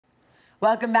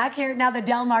Welcome back here. Now the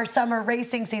Del Mar summer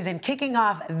racing season kicking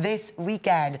off this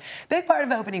weekend. Big part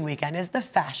of opening weekend is the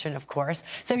fashion, of course.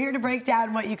 So here to break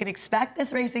down what you can expect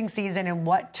this racing season and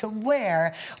what to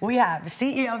wear, we have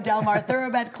CEO of Del Mar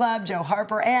Thoroughbred Club, Joe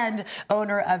Harper, and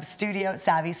owner of Studio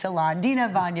Savvy Salon, Dina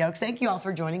Von Yokes. Thank you all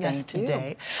for joining us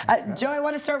today. Joe, I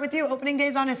want to start with you. Opening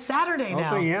day's on a Saturday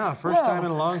now. Yeah, first time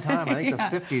in a long time. I think the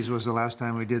 50s was the last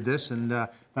time we did this, and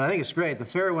but I think it's great. The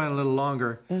fair went a little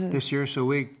longer this year, so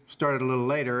we started a little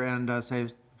later, and say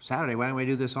Saturday, why don't we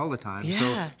do this all the time?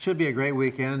 So should be a great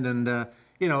weekend, and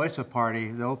you know, it's a party.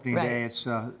 The opening day, it's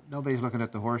nobody's looking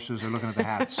at the horses, they're looking at the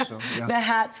hats. So, the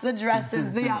hats, the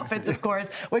dresses, the outfits, of course,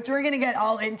 which we're going to get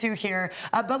all into here.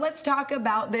 But let's talk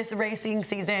about this racing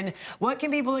season. What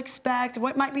can people expect?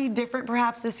 What might be different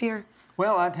perhaps this year?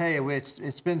 Well, I'll tell you,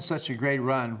 it's been such a great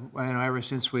run, ever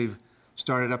since we've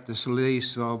started up this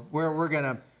lease. So we're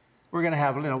gonna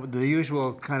have, you know, the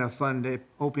usual kind of fun day,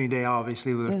 opening day,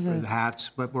 obviously with the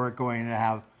hats, but we're going to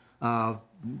have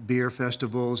beer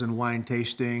festivals and wine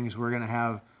tastings. We're going to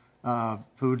have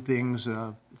food things,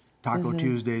 Taco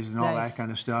Tuesdays and all that kind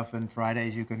of stuff. And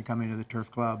Fridays you can come into the Turf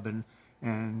Club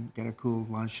and get a cool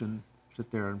lunch and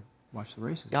sit there and watch the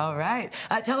races. All right.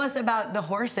 Tell us about the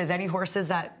horses. Any horses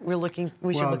that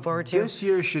we should look forward to? This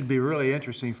year should be really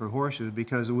interesting for horses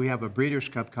because we have a Breeders'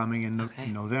 Cup coming in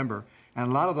November. And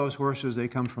a lot of those horses, they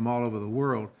come from all over the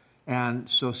world. And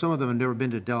so some of them have never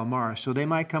been to Del Mar. So they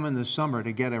might come in the summer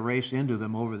to get a race into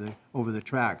them over the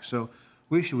track. So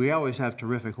we always have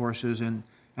terrific horses. And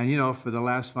you know, for the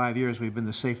last 5 years, we've been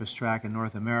the safest track in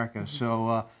North America.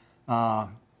 So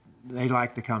they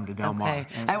like to come to Del Mar.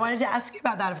 I wanted to ask you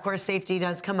about that. Of course, safety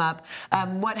does come up.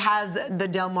 What has the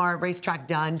Del Mar Racetrack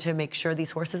done to make sure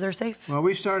these horses are safe? Well,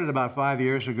 we started about 5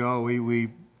 years ago. We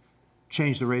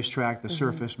changed the racetrack, the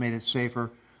surface, made it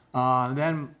safer.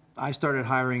 Then I started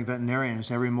hiring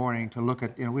veterinarians every morning to look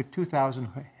at, you know, we have 2,000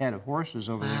 head of horses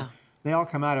over there. They all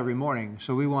come out every morning.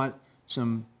 So we want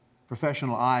some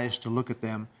professional eyes to look at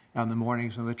them in the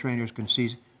morning so the trainers can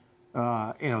see, you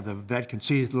know, the vet can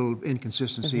see little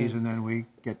inconsistencies, and then we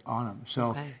get on them.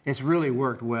 So it's really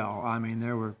worked well. I mean,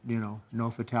 there were, you know,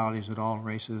 no fatalities at all in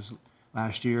races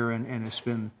last year, and it's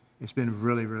been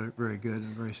really, really very good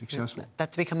and very successful.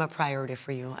 That's become a priority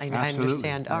for you. I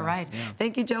understand. Yeah, all right.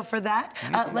 Thank you, Joe, for that.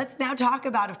 Let's now talk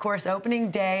about, of course, opening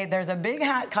day. There's a big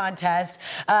hat contest.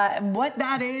 What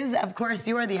that is, of course,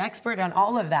 you are the expert on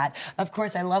all of that. Of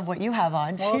course, I love what you have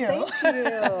on, too. Well, thank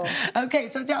you. Okay,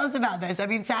 so tell us about this. I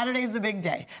mean, Saturday's the big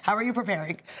day. How are you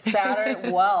preparing?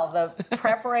 Saturday, well, the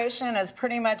preparation is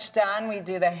pretty much done. We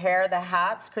do the hair, the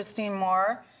hats. Christine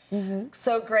Moore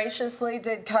so graciously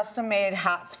did custom-made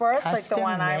hats for us, like the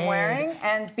one I'm wearing.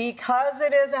 And because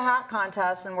it is a hat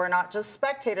contest, and we're not just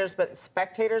spectators, but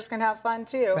spectators can have fun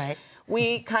too,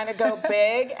 we kind of go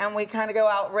big and we kind of go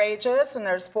outrageous, and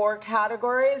there's 4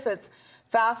 categories. It's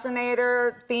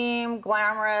fascinator, theme,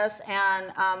 glamorous,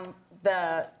 and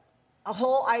the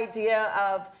whole idea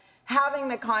of having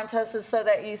the contest is so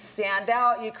that you stand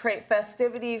out, you create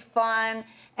festivity, fun,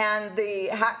 and the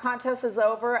hat contest is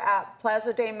over at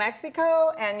Plaza de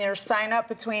Mexico, and your sign up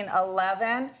between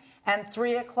 11 and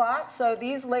 3 o'clock. So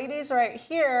these ladies right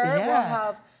here will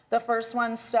have the first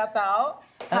one step out.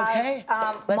 Okay,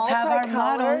 let's have our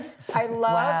models. I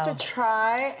love to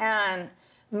try and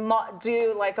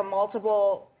do like a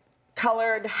multiple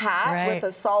colored hat with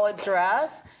a solid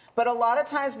dress. But a lot of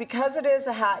times, because it is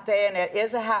a hat day and it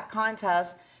is a hat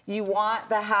contest, you want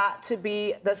the hat to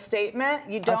be the statement.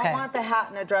 You don't want the hat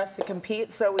and the dress to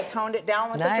compete, so we toned it down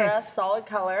with the dress, solid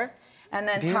color. And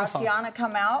then Tatiana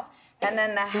come out, and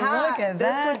then the hat,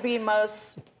 this would be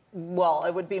most, well,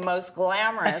 it would be most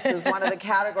glamorous is one of the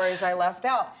categories I left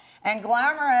out. And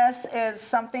glamorous is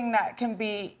something that can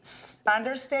be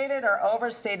understated or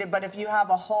overstated, but if you have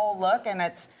a whole look and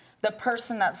it's the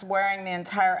person that's wearing the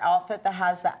entire outfit that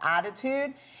has the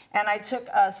attitude. And I took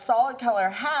a solid color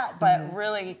hat, but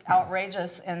really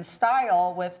outrageous in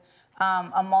style with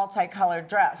a multicolored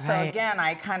dress. So again,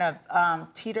 I kind of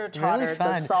teeter-tottered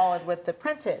the solid with the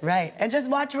printed. And just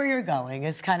watch where you're going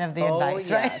is kind of the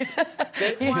advice, right?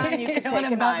 This one, you can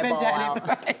take an eyeball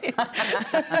out.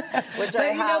 Which I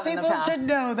have in the past. People should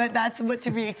know that that's what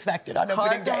to be expected on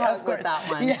opening day, of course. With that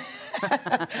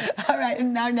one. All right,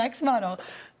 and now next model.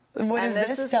 What is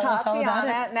this? Is Tell us all about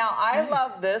it. Now, I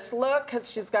love this look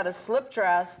because she's got a slip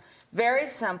dress, very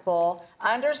simple,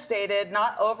 understated,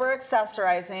 not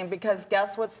over-accessorizing, because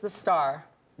guess what's the star?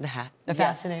 The hat. The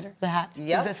fascinator? The hat?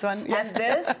 Is this one? Yes. And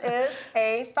this is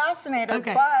a fascinator,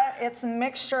 but it's a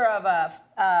mixture of a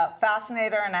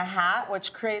fascinator and a hat,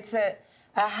 which creates it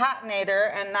a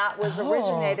hatnator, and that was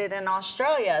originated in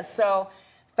Australia. So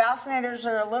Fascinators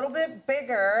are a little bit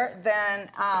bigger than,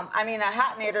 I mean, a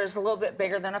hatnator is a little bit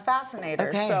bigger than a fascinator.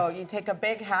 Okay. So you take a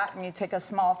big hat and you take a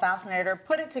small fascinator,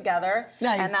 put it together,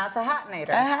 and that's a hatnator.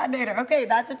 A hatnator. Okay,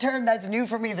 that's a term that's new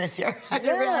for me this year. I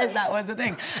didn't realize that was a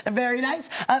thing. Very nice.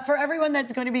 For everyone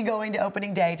that's going to be going to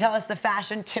opening day, tell us the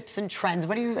fashion tips and trends.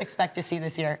 What do you expect to see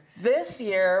this year? This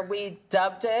year, we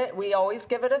dubbed it, we always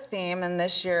give it a theme, and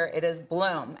this year it is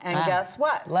Bloom. And guess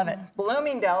what? Love it.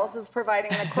 Bloomingdale's is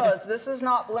providing the clothes. This is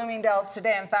not Bloomingdale's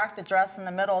today. In fact, the dress in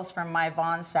the middle is from my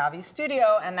Von Savvy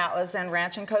studio, and that was in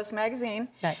Ranch and Coast magazine.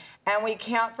 Nice. And we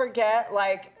can't forget,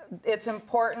 like, it's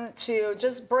important to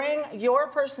just bring your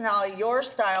personality, your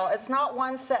style. It's not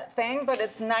one set thing, but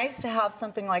it's nice to have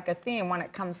something like a theme. When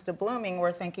it comes to blooming,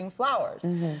 we're thinking flowers.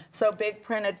 So big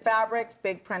printed fabrics,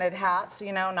 big printed hats,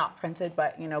 you know, not printed,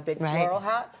 but, you know, big floral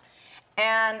hats.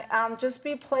 And just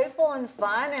be playful and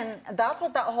fun, and that's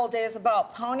what that whole day is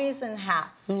about, ponies and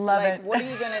hats. Love it. What are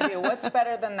you gonna do? What's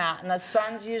better than that? And the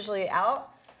sun's usually out.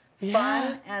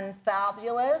 Fun and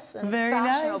fabulous and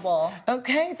fashionable. Nice.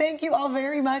 Okay, thank you all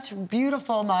very much.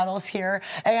 Beautiful models here.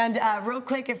 And real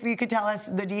quick, if you could tell us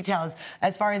the details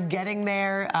as far as getting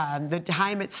there, the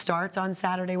time it starts on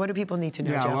Saturday. What do people need to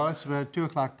know, Joe? Well, it's about 2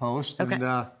 o'clock post. Okay.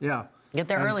 And, yeah. Get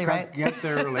there early, right? Get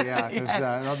there early, yeah, because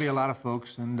there'll be a lot of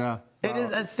folks. And it is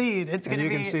a scene. It's going to be. And you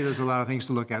can see there's a lot of things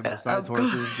to look at besides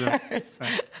horses.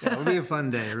 It'll be a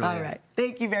fun day, really. All right.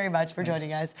 Thank you very much for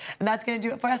joining us. And that's going to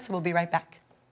do it for us. We'll be right back.